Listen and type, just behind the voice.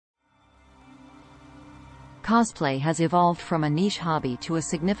Cosplay has evolved from a niche hobby to a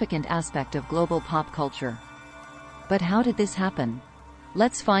significant aspect of global pop culture. But how did this happen?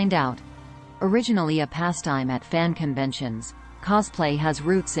 Let's find out. Originally a pastime at fan conventions, cosplay has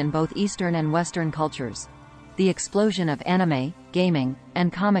roots in both Eastern and Western cultures. The explosion of anime, gaming,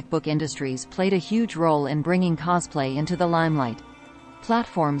 and comic book industries played a huge role in bringing cosplay into the limelight.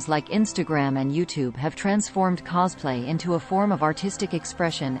 Platforms like Instagram and YouTube have transformed cosplay into a form of artistic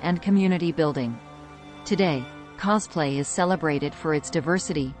expression and community building. Today, cosplay is celebrated for its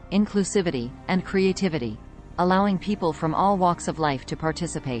diversity, inclusivity, and creativity, allowing people from all walks of life to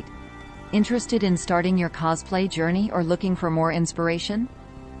participate. Interested in starting your cosplay journey or looking for more inspiration?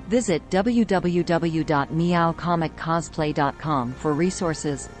 Visit www.meowcomiccosplay.com for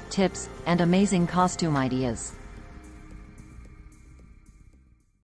resources, tips, and amazing costume ideas.